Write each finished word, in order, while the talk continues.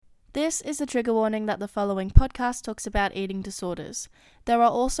This is a trigger warning that the following podcast talks about eating disorders. There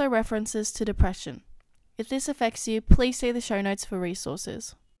are also references to depression. If this affects you, please see the show notes for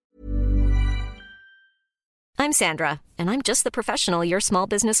resources. I'm Sandra, and I'm just the professional your small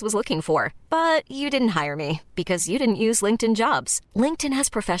business was looking for. But you didn't hire me because you didn't use LinkedIn Jobs. LinkedIn has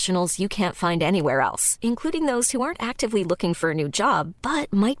professionals you can't find anywhere else, including those who aren't actively looking for a new job,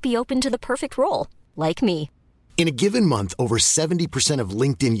 but might be open to the perfect role, like me. In a given month, over 70% of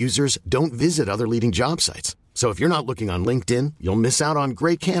LinkedIn users don't visit other leading job sites. So if you're not looking on LinkedIn, you'll miss out on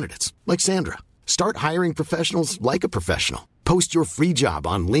great candidates like Sandra. Start hiring professionals like a professional. Post your free job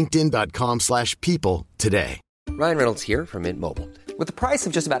on linkedin.com/people today. Ryan Reynolds here from Mint Mobile. With the price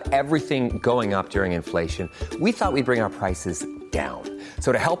of just about everything going up during inflation, we thought we'd bring our prices down.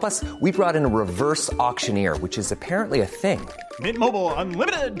 So to help us, we brought in a reverse auctioneer, which is apparently a thing. Mint Mobile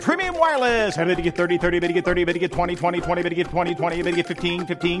Unlimited Premium Wireless. How to get 30, 30, bit to get 30, bit to get 20, 20, 20, bit to get 20, 20, bit to get 15,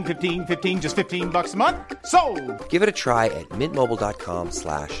 15, 15, 15, just $15 a month? Sold! Give it a try at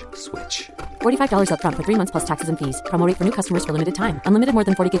mintmobile.com/switch. $45 up front for 3 months plus taxes and fees. Promo rate for new customers for limited time. Unlimited more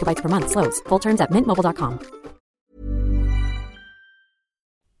than 40 gigabytes per month. Slows full terms at mintmobile.com.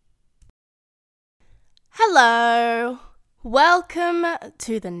 Hello! Welcome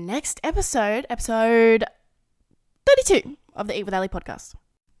to the next episode 32 of the Eat with Ali podcast.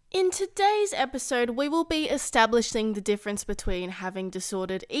 In today's episode, we will be establishing the difference between having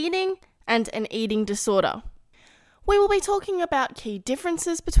disordered eating and an eating disorder. We will be talking about key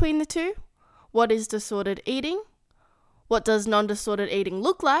differences between the two. What is disordered eating? What does non-disordered eating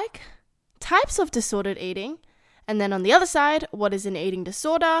look like? Types of disordered eating. And then on the other side, what is an eating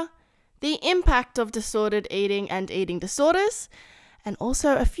disorder? The impact of disordered eating and eating disorders, and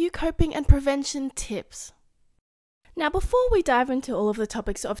also a few coping and prevention tips. Now, before we dive into all of the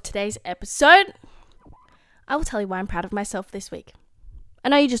topics of today's episode, I will tell you why I'm proud of myself this week. I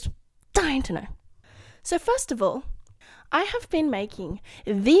know you're just dying to know. So first of all, I have been making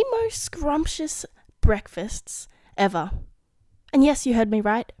the most scrumptious breakfasts ever. And yes, you heard me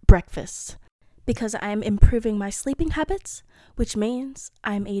right, breakfasts. Because I am improving my sleeping habits, which means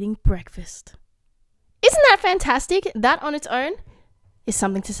I'm eating breakfast. Isn't that fantastic? That on its own is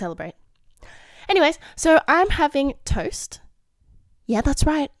something to celebrate. Anyways, so I'm having toast. Yeah, that's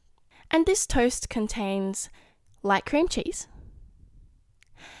right. And this toast contains light cream cheese,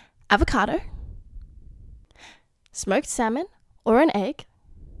 avocado, smoked salmon or an egg,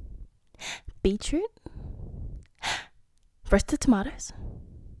 beetroot, roasted tomatoes,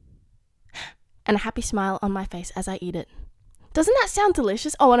 and a happy smile on my face as I eat it. Doesn't that sound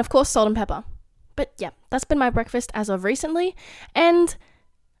delicious? Oh, and of course, salt and pepper. But yeah, that's been my breakfast as of recently, and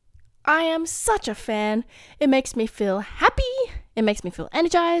I am such a fan. It makes me feel happy, it makes me feel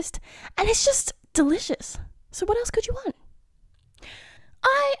energized, and it's just delicious. So what else could you want?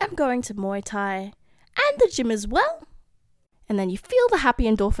 I am going to Muay Thai and the gym as well, and then you feel the happy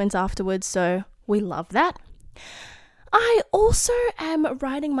endorphins afterwards, so we love that. I also am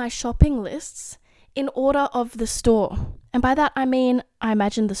writing my shopping lists in order of the store. And by that I mean I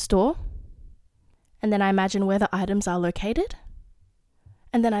imagine the store, and then I imagine where the items are located,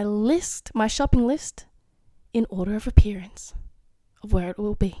 and then I list my shopping list in order of appearance of where it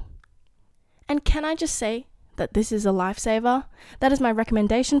will be. And can I just say that this is a lifesaver? That is my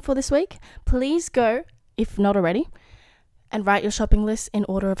recommendation for this week. Please go, if not already, and write your shopping list in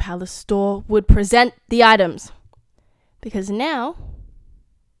order of how the store would present the items. Because now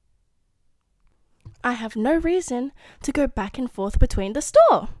I have no reason to go back and forth between the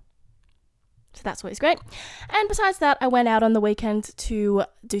store. So that's always great. And besides that, I went out on the weekend to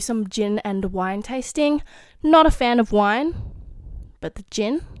do some gin and wine tasting. Not a fan of wine, but the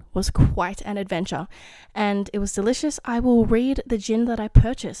gin was quite an adventure. And it was delicious. I will read the gin that I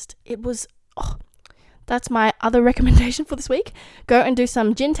purchased. It was, that's my other recommendation for this week. Go and do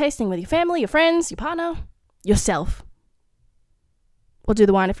some gin tasting with your family, your friends, your partner, yourself. Or do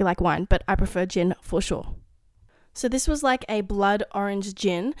the wine if you like wine, but I prefer gin for sure. So this was like a blood orange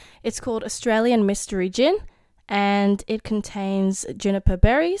gin. It's called Australian Mystery Gin, and it contains juniper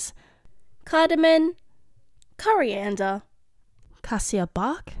berries, cardamom, coriander, cassia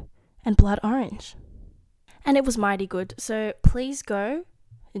bark, and blood orange. And it was mighty good. So please go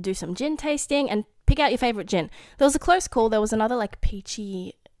and do some gin tasting and pick out your favorite gin. There was a close call. There was another like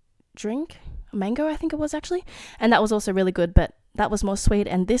peachy drink, mango I think it was actually, and that was also really good, but that was more sweet,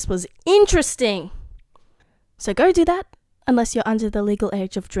 and this was interesting. So go do that, unless you're under the legal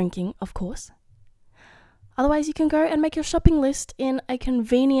age of drinking, of course. Otherwise, you can go and make your shopping list in a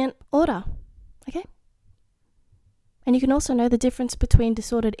convenient order, okay? And you can also know the difference between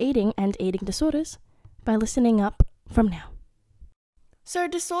disordered eating and eating disorders by listening up from now. So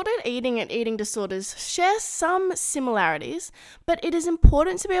disordered eating and eating disorders share some similarities, but it is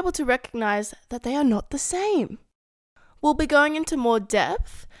important to be able to recognize that they are not the same. We'll be going into more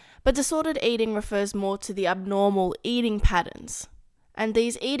depth, but disordered eating refers more to the abnormal eating patterns. And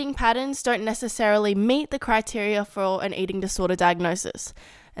these eating patterns don't necessarily meet the criteria for an eating disorder diagnosis.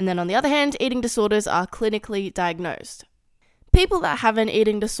 And then on the other hand, eating disorders are clinically diagnosed. People that have an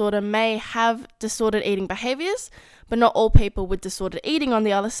eating disorder may have disordered eating behaviors, but not all people with disordered eating, on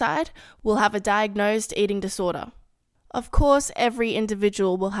the other side, will have a diagnosed eating disorder. Of course, every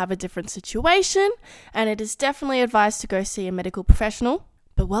individual will have a different situation, and it is definitely advised to go see a medical professional.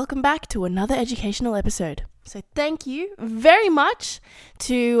 But welcome back to another educational episode. So thank you very much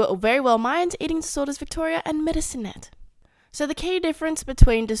to Very Well Mind, Eating Disorders Victoria, and MedicineNet. So the key difference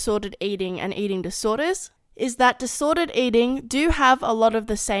between disordered eating and eating disorders is that disordered eating do have a lot of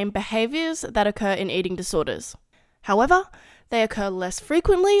the same behaviors that occur in eating disorders. However, they occur less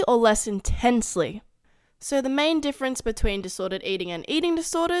frequently or less intensely. So the main difference between disordered eating and eating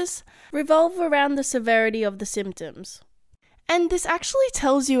disorders revolve around the severity of the symptoms. And this actually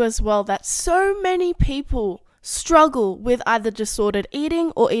tells you as well that so many people struggle with either disordered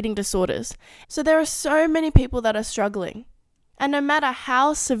eating or eating disorders. So there are so many people that are struggling. And no matter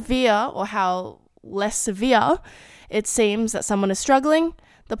how severe or how less severe it seems that someone is struggling,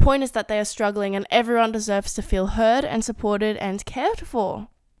 the point is that they are struggling, and everyone deserves to feel heard and supported and cared for.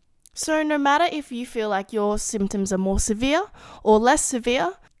 So no matter if you feel like your symptoms are more severe or less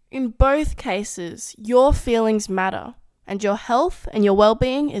severe, in both cases, your feelings matter, and your health and your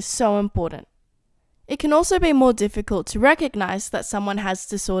well-being is so important. It can also be more difficult to recognize that someone has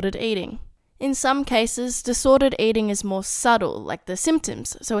disordered eating. In some cases, disordered eating is more subtle, like the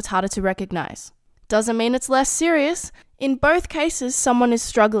symptoms, so it's harder to recognize. Doesn't mean it's less serious. In both cases, someone is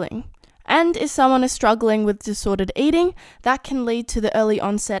struggling. And if someone is struggling with disordered eating, that can lead to the early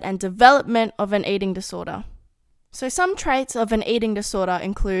onset and development of an eating disorder. So some traits of an eating disorder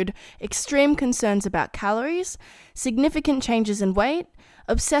include extreme concerns about calories, significant changes in weight,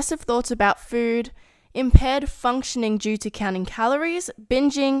 obsessive thoughts about food, impaired functioning due to counting calories,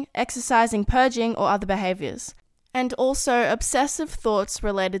 binging, exercising, purging, or other behaviors, and also obsessive thoughts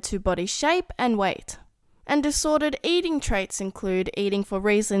related to body shape and weight. And disordered eating traits include eating for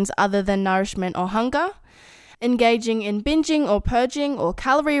reasons other than nourishment or hunger, engaging in binging or purging or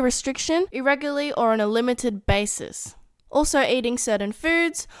calorie restriction irregularly or on a limited basis, also eating certain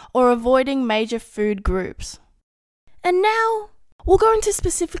foods or avoiding major food groups. And now, we'll go into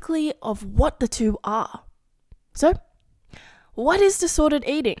specifically of what the two are. So, what is disordered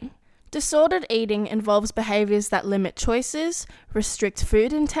eating? Disordered eating involves behaviors that limit choices, restrict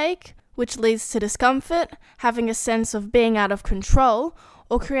food intake, which leads to discomfort, having a sense of being out of control,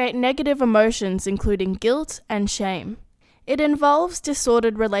 or create negative emotions including guilt and shame. It involves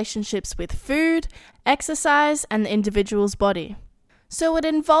disordered relationships with food, exercise, and the individual's body. So it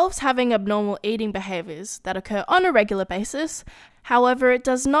involves having abnormal eating behaviors that occur on a regular basis. However, it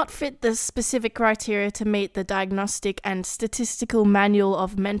does not fit the specific criteria to meet the Diagnostic and Statistical Manual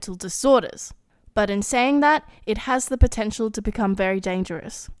of Mental Disorders. But in saying that, it has the potential to become very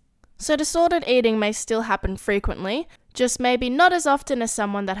dangerous. So disordered eating may still happen frequently, just maybe not as often as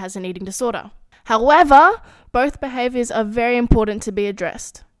someone that has an eating disorder. However, both behaviors are very important to be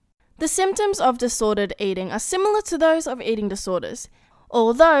addressed. The symptoms of disordered eating are similar to those of eating disorders,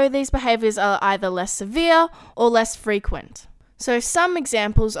 although these behaviors are either less severe or less frequent. So some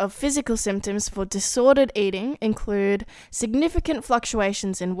examples of physical symptoms for disordered eating include significant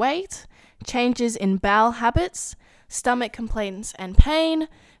fluctuations in weight, changes in bowel habits, stomach complaints and pain,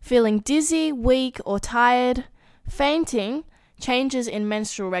 feeling dizzy, weak or tired, fainting, changes in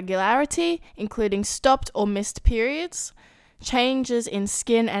menstrual regularity, including stopped or missed periods, changes in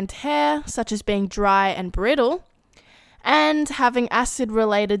skin and hair, such as being dry and brittle, and having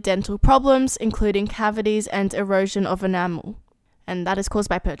acid-related dental problems, including cavities and erosion of enamel, and that is caused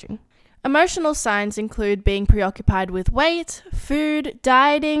by purging. Emotional signs include being preoccupied with weight, food,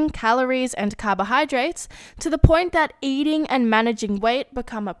 dieting, calories, and carbohydrates, to the point that eating and managing weight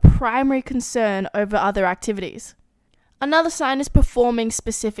become a primary concern over other activities. Another sign is performing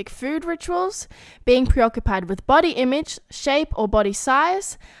specific food rituals, being preoccupied with body image, shape or body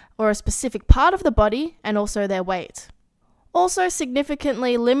size, or a specific part of the body, and also their weight. Also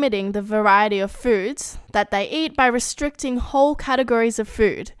significantly limiting the variety of foods that they eat by restricting whole categories of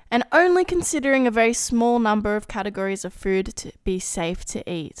food, and only considering a very small number of categories of food to be safe to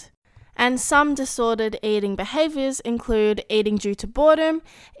eat. And some disordered eating behaviors include eating due to boredom,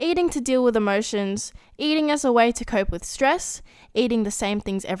 eating to deal with emotions, eating as a way to cope with stress, eating the same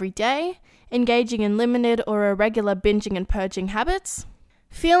things every day, engaging in limited or irregular binging and purging habits,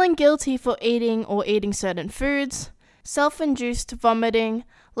 feeling guilty for eating or eating certain foods, self-induced vomiting,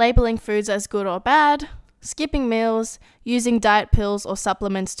 labeling foods as good or bad, skipping meals, using diet pills or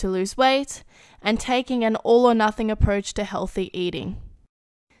supplements to lose weight, and taking an all-or-nothing approach to healthy eating.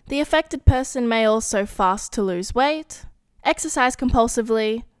 The affected person may also fast to lose weight, exercise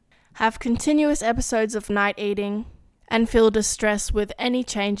compulsively, have continuous episodes of night eating, and feel distress with any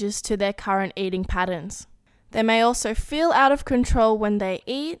changes to their current eating patterns. They may also feel out of control when they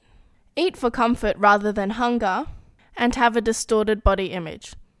eat for comfort rather than hunger, and have a distorted body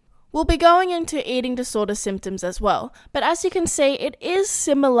image. We'll be going into eating disorder symptoms as well, but as you can see, it is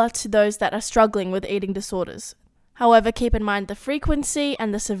similar to those that are struggling with eating disorders. However, keep in mind the frequency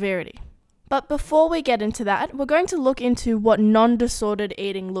and the severity. But before we get into that, we're going to look into what non-disordered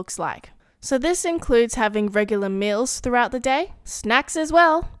eating looks like. So this includes having regular meals throughout the day, snacks as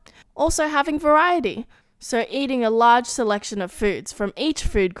well, also having variety, so eating a large selection of foods from each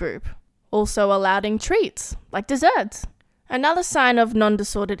food group, also allowing treats, like desserts. Another sign of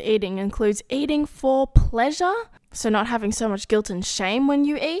non-disordered eating includes eating for pleasure, so not having so much guilt and shame when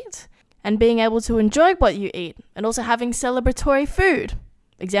you eat, and being able to enjoy what you eat, and also having celebratory food.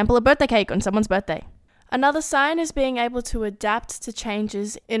 Example, a birthday cake on someone's birthday. Another sign is being able to adapt to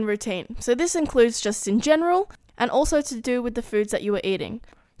changes in routine. So this includes just in general, and also to do with the foods that you are eating.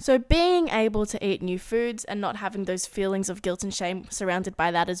 So being able to eat new foods and not having those feelings of guilt and shame surrounded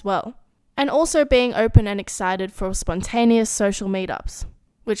by that as well. And also being open and excited for spontaneous social meetups,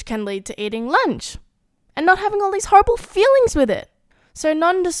 which can lead to eating lunch and not having all these horrible feelings with it. So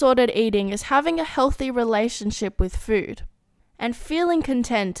non-disordered eating is having a healthy relationship with food and feeling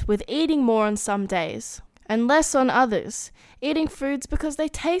content with eating more on some days and less on others, eating foods because they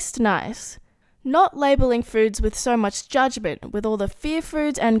taste nice, not labeling foods with so much judgment with all the fear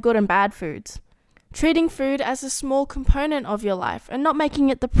foods and good and bad foods. Treating food as a small component of your life and not making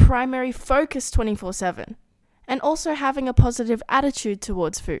it the primary focus 24/7. And also having a positive attitude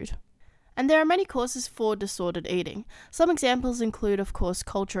towards food. And there are many causes for disordered eating. Some examples include, of course,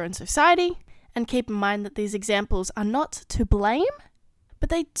 culture and society. And keep in mind that these examples are not to blame, but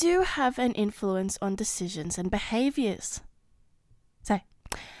they do have an influence on decisions and behaviors. So,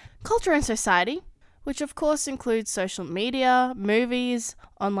 culture and society, which of course includes social media, movies,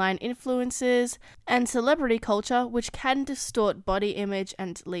 online influences, and celebrity culture, which can distort body image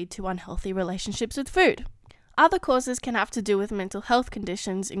and lead to unhealthy relationships with food. Other causes can have to do with mental health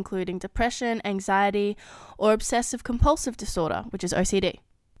conditions, including depression, anxiety, or obsessive-compulsive disorder, which is OCD.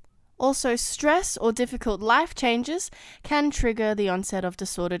 Also, stress or difficult life changes can trigger the onset of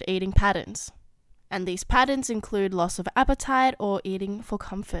disordered eating patterns. And these patterns include loss of appetite or eating for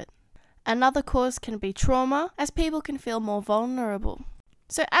comfort. Another cause can be trauma, as people can feel more vulnerable.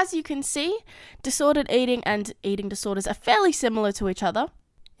 So as you can see, disordered eating and eating disorders are fairly similar to each other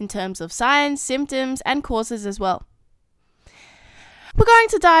in terms of signs, symptoms, and causes as well. We're going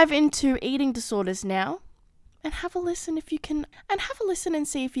to dive into eating disorders now and have a listen and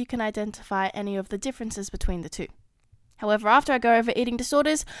see if you can identify any of the differences between the two. However, after I go over eating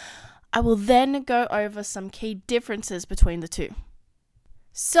disorders, I will then go over some key differences between the two.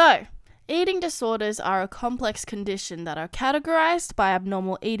 So, eating disorders are a complex condition that are categorized by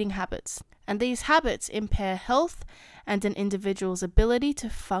abnormal eating habits, and these habits impair health and an individual's ability to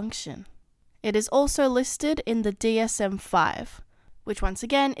function. It is also listed in the DSM-5, which once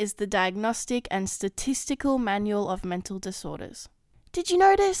again is the Diagnostic and Statistical Manual of Mental Disorders. Did you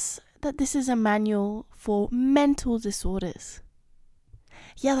notice that this is a manual for mental disorders?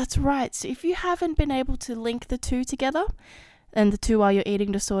 Yeah, that's right. So if you haven't been able to link the two together, and the two are your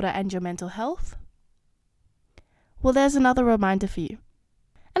eating disorder and your mental health, well, there's another reminder for you.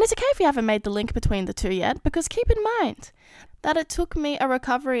 And it's okay if you haven't made the link between the two yet, because keep in mind that it took me a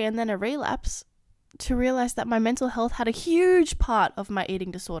recovery and then a relapse to realize that my mental health had a huge part of my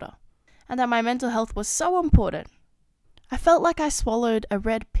eating disorder, and that my mental health was so important. I felt like I swallowed a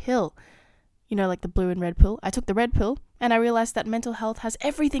red pill, like the blue and red pill. I took the red pill, and I realized that mental health has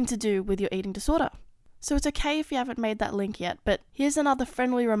everything to do with your eating disorder. So it's okay if you haven't made that link yet, but here's another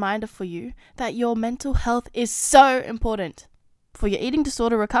friendly reminder for you that your mental health is so important for your eating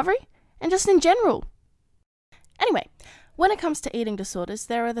disorder recovery and just in general. Anyway, when it comes to eating disorders,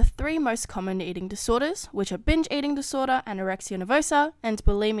 there are the three most common eating disorders, which are binge eating disorder, anorexia nervosa, and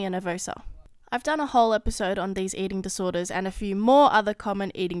bulimia nervosa. I've done a whole episode on these eating disorders and a few more other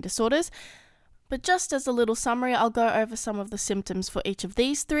common eating disorders, but just as a little summary, I'll go over some of the symptoms for each of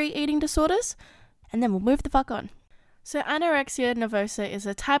these three eating disorders, and then we'll move the fuck on. So anorexia nervosa is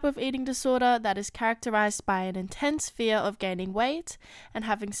a type of eating disorder that is characterized by an intense fear of gaining weight and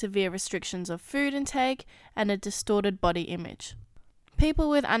having severe restrictions of food intake and a distorted body image. People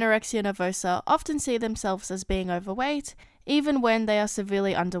with anorexia nervosa often see themselves as being overweight, even when they are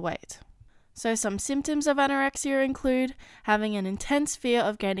severely underweight. So some symptoms of anorexia include having an intense fear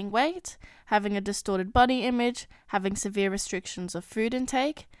of gaining weight, having a distorted body image, having severe restrictions of food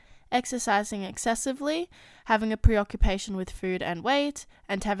intake, exercising excessively, having a preoccupation with food and weight,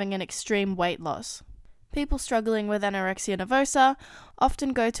 and having an extreme weight loss. People struggling with anorexia nervosa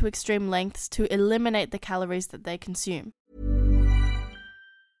often go to extreme lengths to eliminate the calories that they consume.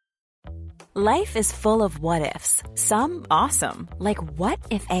 Life is full of what-ifs. Some awesome, like what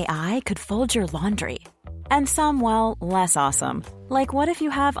if AI could fold your laundry? And some, well, less awesome, like what if you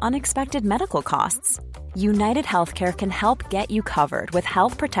have unexpected medical costs? United Healthcare can help get you covered with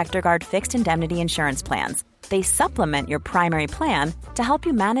Health Protector Guard fixed indemnity insurance plans. They supplement your primary plan to help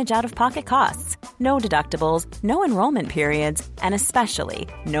you manage out-of-pocket costs. No deductibles, no enrollment periods, and especially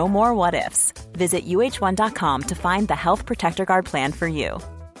no more what-ifs. Visit uh1.com to find the Health Protector Guard plan for you.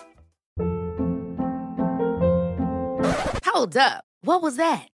 Hold up. What was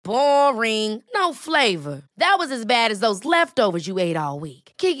that? Boring. No flavor. That was as bad as those leftovers you ate all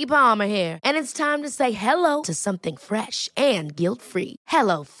week. Keke Palmer here, and it's time to say hello to something fresh and guilt-free.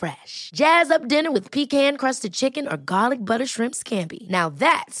 Hello Fresh. Jazz up dinner with pecan-crusted chicken or garlic butter shrimp scampi. Now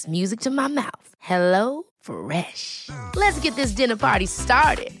that's music to my mouth. Hello Fresh. Let's get this dinner party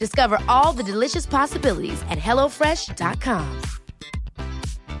started. Discover all the delicious possibilities at hellofresh.com.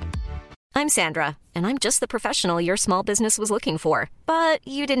 I'm Sandra, and I'm just the professional your small business was looking for. But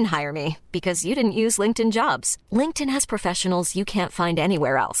you didn't hire me because you didn't use LinkedIn Jobs. LinkedIn has professionals you can't find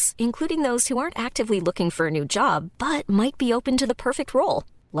anywhere else, including those who aren't actively looking for a new job, but might be open to the perfect role,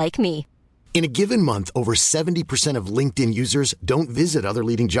 like me. In a given month, over 70% of LinkedIn users don't visit other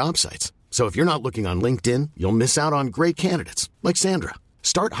leading job sites. So if you're not looking on LinkedIn, you'll miss out on great candidates like Sandra.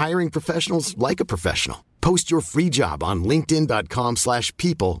 Start hiring professionals like a professional. Post your free job on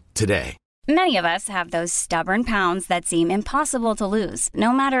linkedin.com/people today. Many of us have those stubborn pounds that seem impossible to lose,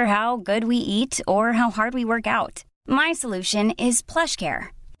 no matter how good we eat or how hard we work out. My solution is PlushCare.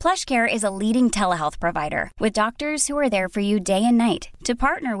 PlushCare is a leading telehealth provider with doctors who are there for you day and night to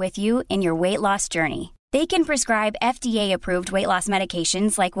partner with you in your weight loss journey. They can prescribe FDA-approved weight loss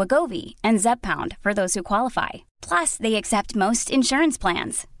medications like Wegovy and Zepbound for those who qualify. Plus, they accept most insurance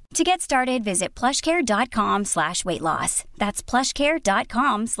plans. To get started, visit plushcare.com/weightloss. That's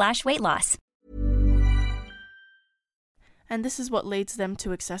plushcare.com/weightloss. And this is what leads them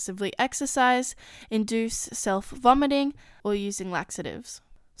to excessively exercise, induce self-vomiting, or using laxatives.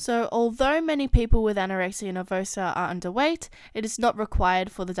 So although many people with anorexia nervosa are underweight, it is not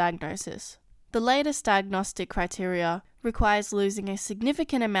required for the diagnosis. The latest diagnostic criteria requires losing a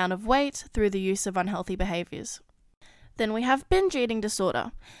significant amount of weight through the use of unhealthy behaviors. Then we have binge eating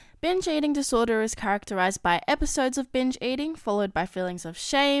disorder. Binge eating disorder is characterized by episodes of binge eating followed by feelings of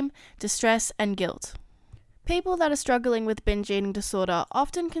shame, distress, and guilt. People that are struggling with binge eating disorder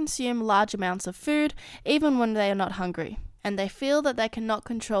often consume large amounts of food even when they are not hungry, and they feel that they cannot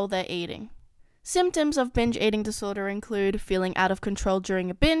control their eating. Symptoms of binge eating disorder include feeling out of control during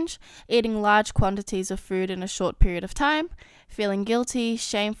a binge, eating large quantities of food in a short period of time, feeling guilty,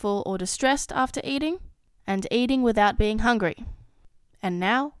 shameful, or distressed after eating, and eating without being hungry. And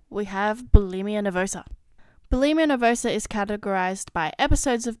now we have bulimia nervosa. Bulimia nervosa is categorized by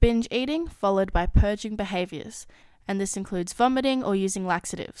episodes of binge eating followed by purging behaviors, and this includes vomiting or using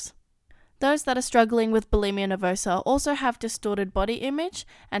laxatives. Those that are struggling with bulimia nervosa also have distorted body image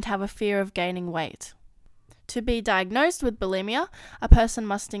and have a fear of gaining weight. To be diagnosed with bulimia, a person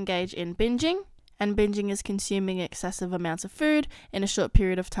must engage in binging, and binging is consuming excessive amounts of food in a short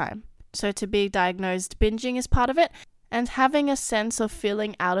period of time. So to be diagnosed, binging is part of it, and having a sense of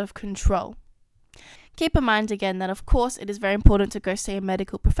feeling out of control. Keep in mind again that of course it is very important to go see a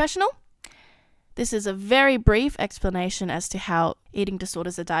medical professional. This is a very brief explanation as to how eating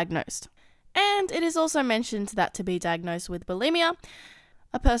disorders are diagnosed. And it is also mentioned that to be diagnosed with bulimia,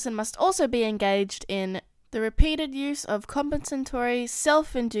 a person must also be engaged in the repeated use of compensatory,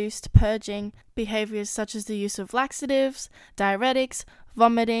 self-induced purging behaviors such as the use of laxatives, diuretics,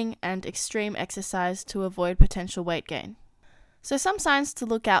 vomiting, and extreme exercise to avoid potential weight gain. So some signs to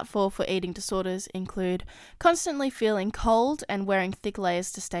look out for eating disorders include constantly feeling cold and wearing thick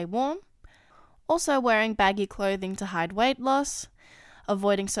layers to stay warm, also wearing baggy clothing to hide weight loss,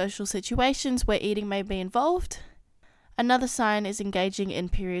 avoiding social situations where eating may be involved. Another sign is engaging in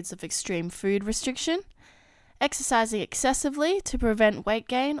periods of extreme food restriction, exercising excessively to prevent weight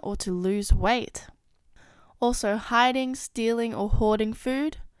gain or to lose weight. Also hiding, stealing, or hoarding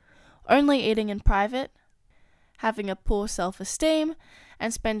food, only eating in private, having a poor self-esteem,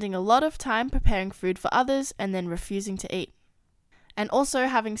 and spending a lot of time preparing food for others and then refusing to eat. and also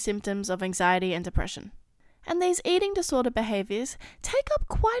having symptoms of anxiety and depression. And these eating disorder behaviors take up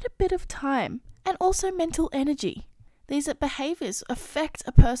quite a bit of time and also mental energy. These behaviors affect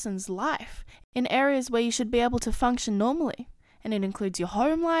a person's life in areas where you should be able to function normally. And it includes your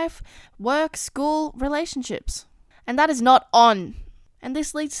home life, work, school, relationships. And that is not on. And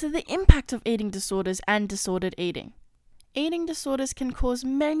this leads to the impact of eating disorders and disordered eating. Eating disorders can cause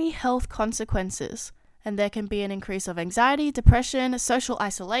many health consequences, and there can be an increase of anxiety, depression, social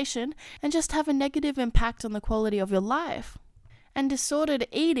isolation, and just have a negative impact on the quality of your life. And disordered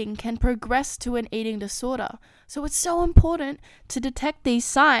eating can progress to an eating disorder, so it's so important to detect these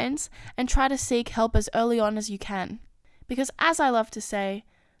signs and try to seek help as early on as you can. Because as I love to say,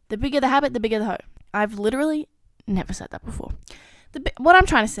 the bigger the habit, the bigger the hoe. I've literally never said that before. What I'm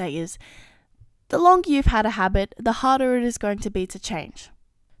trying to say is, the longer you've had a habit, the harder it is going to be to change.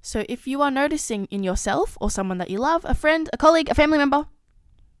 So if you are noticing in yourself or someone that you love, a friend, a colleague, a family member,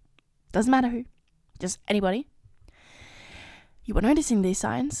 doesn't matter who, just anybody, you are noticing these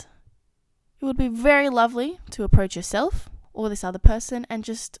signs, it would be very lovely to approach yourself or this other person and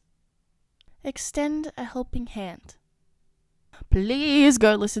just extend a helping hand. Please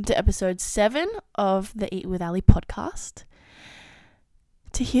go listen to episode 7 of the Eat with Ali podcast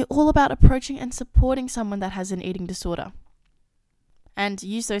to hear all about approaching and supporting someone that has an eating disorder. And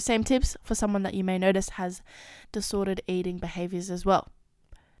use those same tips for someone that you may notice has disordered eating behaviors as well.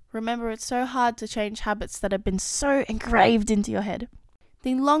 Remember, it's so hard to change habits that have been so engraved into your head.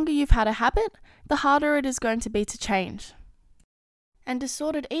 The longer you've had a habit, the harder it is going to be to change. And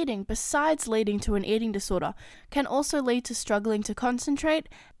disordered eating, besides leading to an eating disorder, can also lead to struggling to concentrate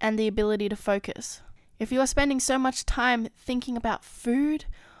and the ability to focus. If you are spending so much time thinking about food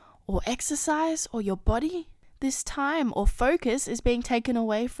or exercise or your body, this time or focus is being taken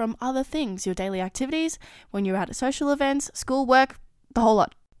away from other things, your daily activities, when you're at social events, school, work, the whole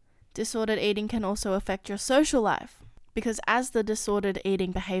lot. Disordered eating can also affect your social life, because as the disordered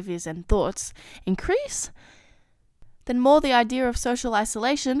eating behaviors and thoughts increase, then more the idea of social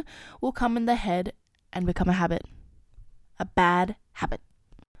isolation will come in the head and become a habit. A bad habit.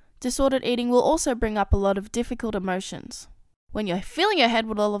 Disordered eating will also bring up a lot of difficult emotions. When you're filling your head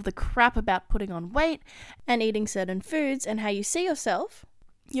with all of the crap about putting on weight and eating certain foods and how you see yourself,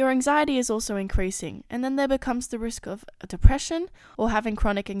 your anxiety is also increasing, and then there becomes the risk of depression or having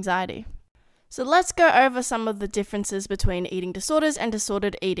chronic anxiety. So let's go over some of the differences between eating disorders and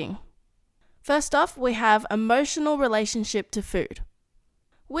disordered eating. First off, we have emotional relationship to food.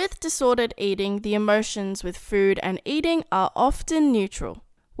 With disordered eating, the emotions with food and eating are often neutral.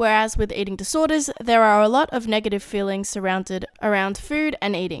 Whereas with eating disorders, there are a lot of negative feelings surrounded around food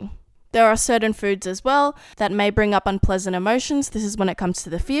and eating. There are certain foods as well that may bring up unpleasant emotions. This is when it comes to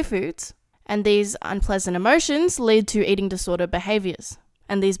the fear foods. And these unpleasant emotions lead to eating disorder behaviors.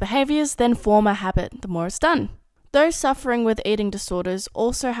 And these behaviors then form a habit the more it's done. Those suffering with eating disorders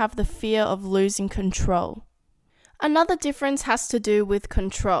also have the fear of losing control. Another difference has to do with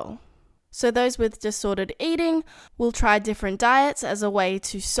control. So those with disordered eating will try different diets as a way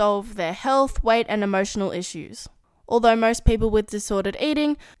to solve their health, weight, and emotional issues. Although most people with disordered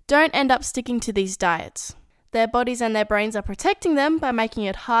eating don't end up sticking to these diets. Their bodies and their brains are protecting them by making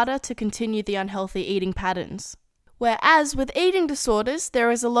it harder to continue the unhealthy eating patterns. Whereas with eating disorders,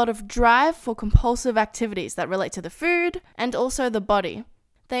 there is a lot of drive for compulsive activities that relate to the food and also the body.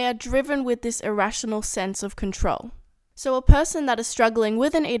 They are driven with this irrational sense of control. So a person that is struggling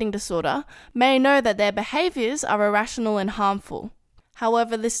with an eating disorder may know that their behaviors are irrational and harmful.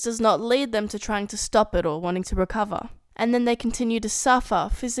 However, this does not lead them to trying to stop it or wanting to recover. And then they continue to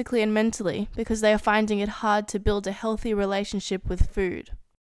suffer physically and mentally because they are finding it hard to build a healthy relationship with food.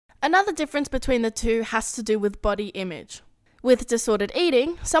 Another difference between the two has to do with body image. With disordered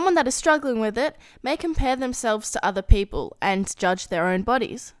eating, someone that is struggling with it may compare themselves to other people and judge their own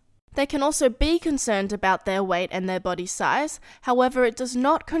bodies. They can also be concerned about their weight and their body size, however, it does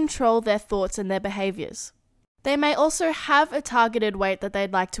not control their thoughts and their behaviors. They may also have a targeted weight that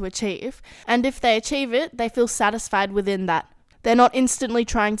they'd like to achieve, and if they achieve it, they feel satisfied within that. They're not instantly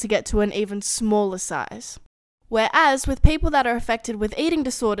trying to get to an even smaller size. Whereas with people that are affected with eating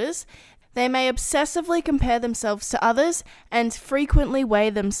disorders, they may obsessively compare themselves to others and frequently weigh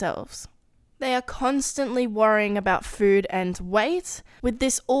themselves. They are constantly worrying about food and weight, with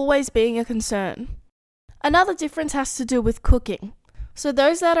this always being a concern. Another difference has to do with cooking. So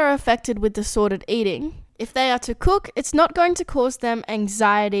those that are affected with disordered eating, if they are to cook, it's not going to cause them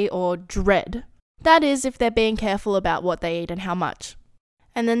anxiety or dread. That is, if they're being careful about what they eat and how much.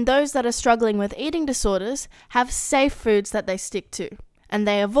 And then those that are struggling with eating disorders have safe foods that they stick to, and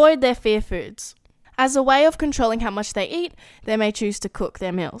they avoid their fear foods. As a way of controlling how much they eat, they may choose to cook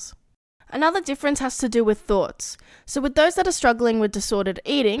their meals. Another difference has to do with thoughts. So with those that are struggling with disordered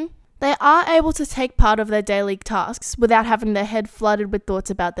eating, they are able to take part of their daily tasks without having their head flooded with thoughts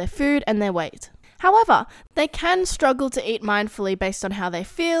about their food and their weight. However, they can struggle to eat mindfully based on how they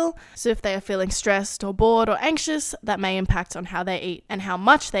feel. So if they are feeling stressed or bored or anxious, that may impact on how they eat and how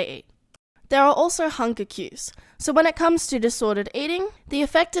much they eat. There are also hunger cues. So when it comes to disordered eating, the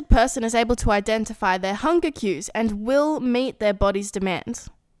affected person is able to identify their hunger cues and will meet their body's demands.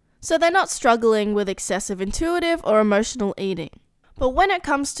 So they're not struggling with excessive intuitive or emotional eating. But when it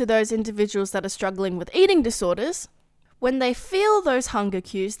comes to those individuals that are struggling with eating disorders, when they feel those hunger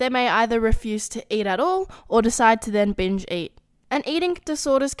cues, they may either refuse to eat at all or decide to then binge eat. And eating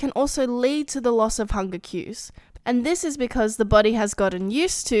disorders can also lead to the loss of hunger cues. And this is because the body has gotten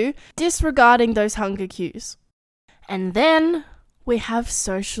used to disregarding those hunger cues. And then we have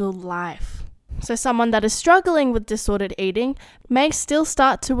social life. So someone that is struggling with disordered eating may still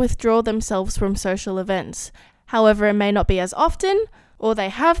start to withdraw themselves from social events. However, it may not be as often, or they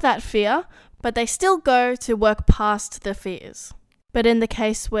have that fear, but they still go to work past the fears. But in the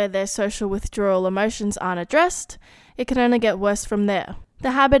case where their social withdrawal emotions aren't addressed, it can only get worse from there.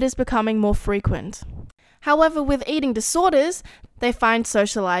 The habit is becoming more frequent. However, with eating disorders, they find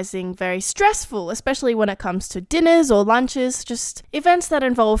socializing very stressful, especially when it comes to dinners or lunches, just events that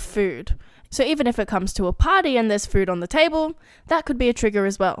involve food. So even if it comes to a party and there's food on the table, that could be a trigger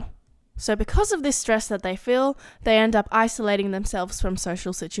as well. So because of this stress that they feel, they end up isolating themselves from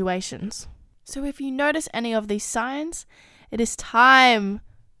social situations. So if you notice any of these signs, it is time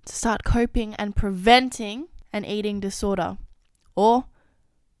to start coping and preventing an eating disorder or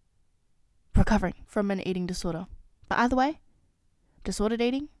recovering from an eating disorder. But either way, disordered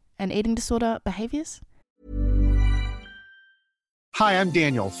eating and eating disorder behaviors. Hi, I'm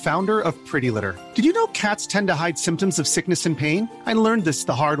Daniel, founder of Pretty Litter. Did you know cats tend to hide symptoms of sickness and pain? I learned this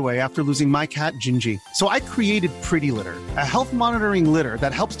the hard way after losing my cat, Gingy. So I created Pretty Litter, a health monitoring litter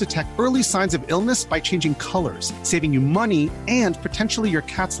that helps detect early signs of illness by changing colors, saving you money and potentially your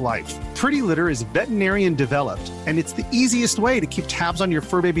cat's life. Pretty Litter is veterinarian developed, and it's the easiest way to keep tabs on your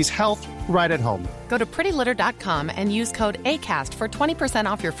fur baby's health right at home. Go to prettylitter.com and use code ACAST for 20%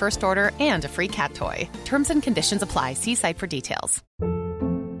 off your first order and a free cat toy. Terms and conditions apply. See site for details.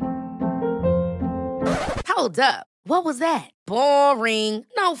 Hold up. What was that? Boring.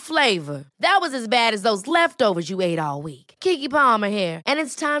 No flavor. That was as bad as those leftovers you ate all week. Keke Palmer here, and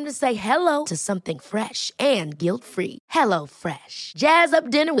it's time to say hello to something fresh and guilt-free. Hello Fresh. Jazz up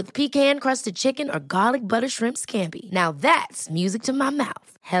dinner with pecan-crusted chicken or garlic butter shrimp scampi. Now that's music to my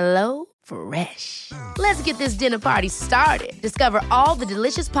mouth. Hello Fresh. Let's get this dinner party started. Discover all the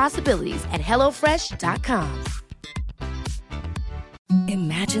delicious possibilities at HelloFresh.com.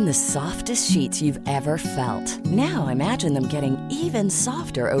 Imagine the softest sheets you've ever felt. Now imagine them getting even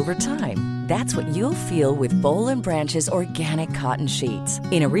softer over time. That's what you'll feel with Boll & Branch's organic cotton sheets.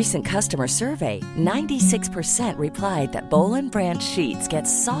 In a recent customer survey, 96% replied that Boll & Branch sheets get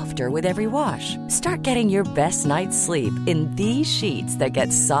softer with every wash. Start getting your best night's sleep in these sheets that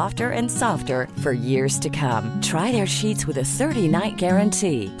get softer and softer for years to come. Try their sheets with a 30-night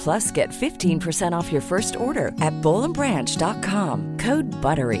guarantee. Plus, get 15% off your first order at bollandbranch.com. Code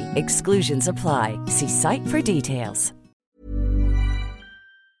BUTTERY. Exclusions apply. See site for details.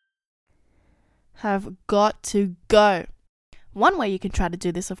 Have got to go. One way you can try to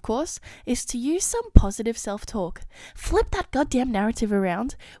do this, of course, is to use some positive self-talk. Flip that goddamn narrative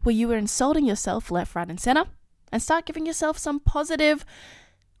around where you were insulting yourself left, right, and center, and start giving yourself some positive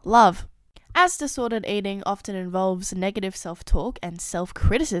love. As disordered eating often involves negative self-talk and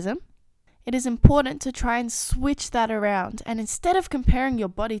self-criticism, it is important to try and switch that around, and instead of comparing your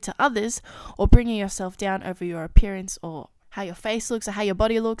body to others or bringing yourself down over your appearance or how your face looks or how your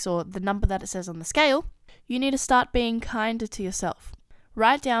body looks or the number that it says on the scale, you need to start being kinder to yourself.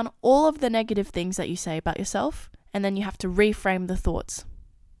 Write down all of the negative things that you say about yourself, and then you have to reframe the thoughts.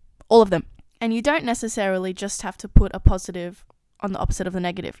 All of them. And you don't necessarily just have to put a positive on the opposite of the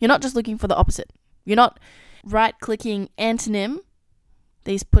negative. You're not just looking for the opposite. You're not right-clicking antonym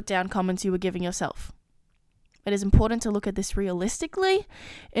these put-down comments you were giving yourself. It is important to look at this realistically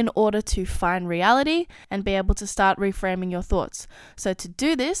in order to find reality and be able to start reframing your thoughts. So to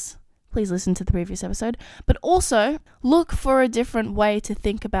do this, please listen to the previous episode, but also look for a different way to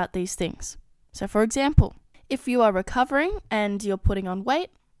think about these things. So for example, if you are recovering and you're putting on weight,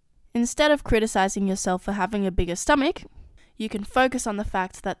 instead of criticizing yourself for having a bigger stomach, you can focus on the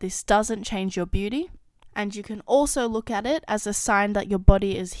fact that this doesn't change your beauty, and you can also look at it as a sign that your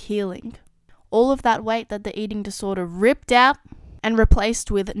body is healing. All of that weight that the eating disorder ripped out and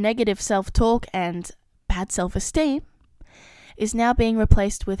replaced with negative self-talk and bad self-esteem is now being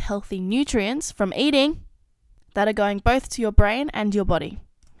replaced with healthy nutrients from eating that are going both to your brain and your body.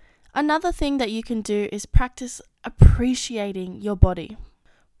 Another thing that you can do is practice appreciating your body.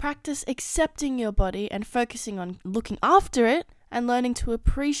 Practice accepting your body and focusing on looking after it and learning to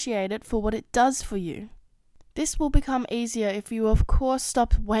appreciate it for what it does for you. This will become easier if you, of course,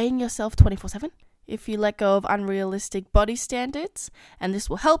 stop weighing yourself 24/7, if you let go of unrealistic body standards, and this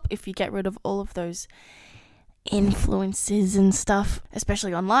will help if you get rid of all of those influences and stuff,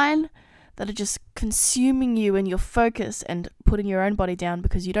 especially online, that are just consuming you and your focus and putting your own body down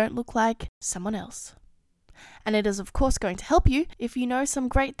because you don't look like someone else. And it is, of course, going to help you if you know some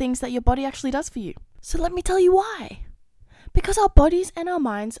great things that your body actually does for you. So let me tell you why. Because our bodies and our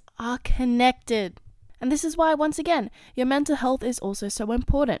minds are connected. And this is why, once again, your mental health is also so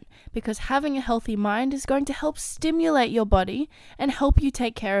important, because having a healthy mind is going to help stimulate your body and help you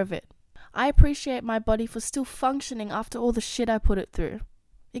take care of it. I appreciate my body for still functioning after all the shit I put it through.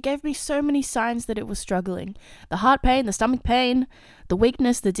 It gave me so many signs that it was struggling. The heart pain, the stomach pain, the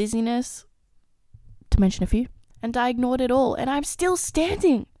weakness, the dizziness, to mention a few. And I ignored it all, and I'm still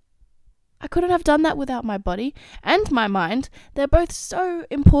standing. I couldn't have done that without my body and my mind. They're both so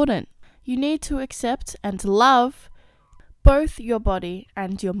important. You need to accept and love both your body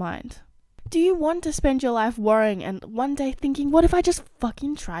and your mind. Do you want to spend your life worrying and one day thinking, what if I just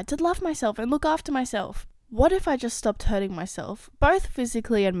fucking tried to love myself and look after myself? What if I just stopped hurting myself, both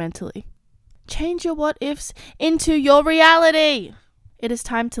physically and mentally? Change your what ifs into your reality. It is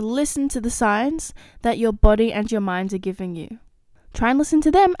time to listen to the signs that your body and your mind are giving you. Try and listen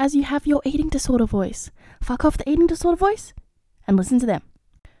to them as you have your eating disorder voice. Fuck off the eating disorder voice and listen to them.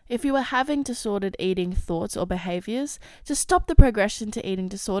 If you are having disordered eating thoughts or behaviors, to stop the progression to eating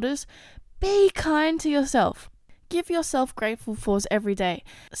disorders, be kind to yourself. Give yourself grateful fors every day.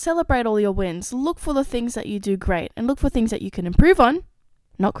 Celebrate all your wins. Look for the things that you do great and look for things that you can improve on,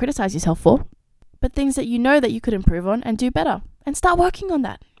 not criticize yourself for, but things that you know that you could improve on and do better, and start working on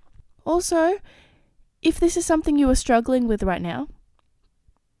that. Also, if this is something you are struggling with right now,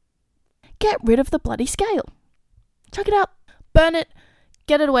 get rid of the bloody scale. Chuck it out. Burn it.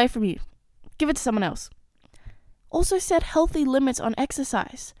 Get it away from you. Give it to someone else. Also, set healthy limits on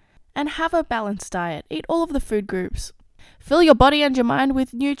exercise and have a balanced diet. Eat all of the food groups. Fill your body and your mind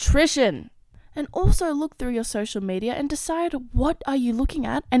with nutrition. And also look through your social media and decide what are you looking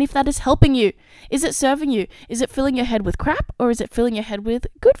at and if that is helping you. Is it serving you? Is it filling your head with crap or is it filling your head with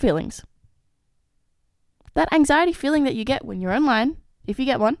good feelings? That anxiety feeling that you get when you're online, if you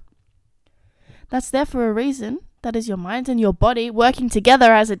get one, that's there for a reason. That is your mind and your body working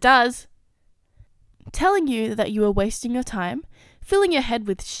together as it does, telling you that you are wasting your time, filling your head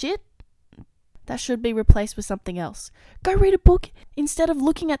with shit that should be replaced with something else. Go read a book instead of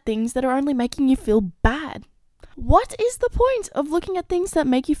looking at things that are only making you feel bad. What is the point of looking at things that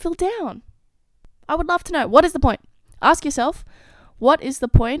make you feel down? I would love to know. What is the point? Ask yourself, what is the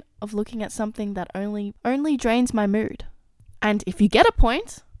point of looking at something that only drains my mood? And if you get a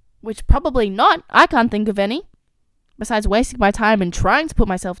point, which probably not, I can't think of any, besides wasting my time and trying to put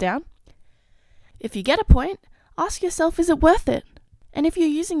myself down. If you get a point, ask yourself, is it worth it? And if you're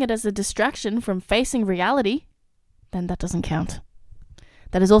using it as a distraction from facing reality, then that doesn't count.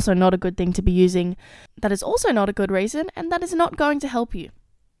 That is also not a good thing to be using. That is also not a good reason, and that is not going to help you.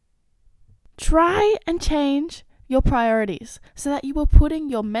 Try and change your priorities so that you are putting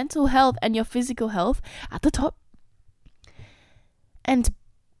your mental health and your physical health at the top and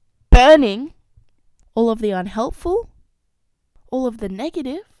burning all of the unhelpful, all of the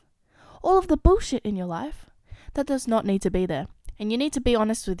negative, all of the bullshit in your life that does not need to be there. And you need to be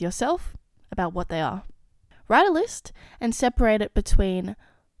honest with yourself about what they are. Write a list and separate it between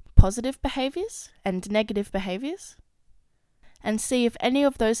positive behaviors and negative behaviors, and see if any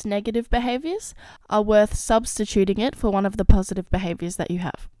of those negative behaviors are worth substituting it for one of the positive behaviors that you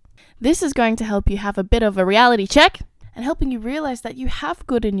have. This is going to help you have a bit of a reality check and helping you realize that you have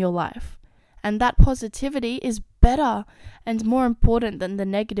good in your life. And that positivity is better and more important than the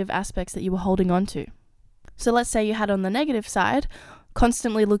negative aspects that you were holding on to. So let's say you had on the negative side,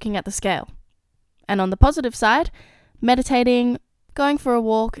 constantly looking at the scale. And on the positive side, meditating, going for a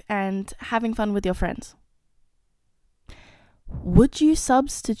walk, and having fun with your friends. Would you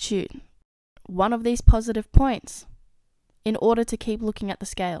substitute one of these positive points in order to keep looking at the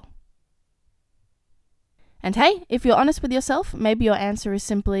scale? And hey, if you're honest with yourself, maybe your answer is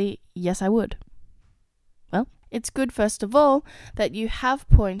simply, yes, I would. Well, it's good, first of all, that you have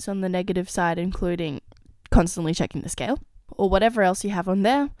points on the negative side, including constantly checking the scale, or whatever else you have on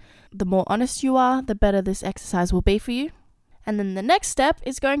there. The more honest you are, the better this exercise will be for you. And then the next step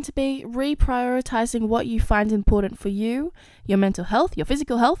is going to be reprioritizing what you find important for you, your mental health, your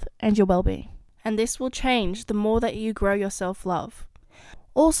physical health, and your well-being. And this will change the more that you grow your self-love.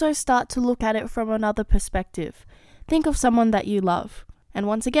 Also start to look at it from another perspective. Think of someone that you love. And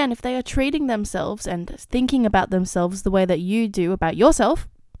once again, if they are treating themselves and thinking about themselves the way that you do about yourself,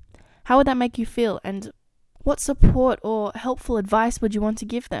 how would that make you feel? And what support or helpful advice would you want to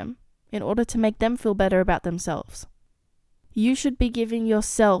give them in order to make them feel better about themselves? You should be giving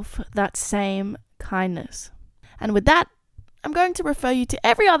yourself that same kindness. And with that, I'm going to refer you to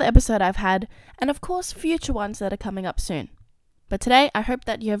every other episode I've had, and of course future ones that are coming up soon. But today, I hope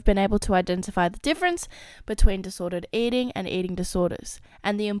that you have been able to identify the difference between disordered eating and eating disorders,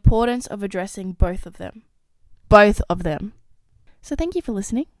 and the importance of addressing both of them. Both of them. So thank you for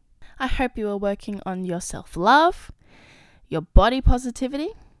listening. I hope you are working on your self-love, your body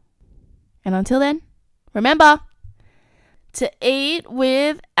positivity, and until then, remember to eat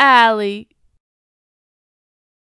with Ali.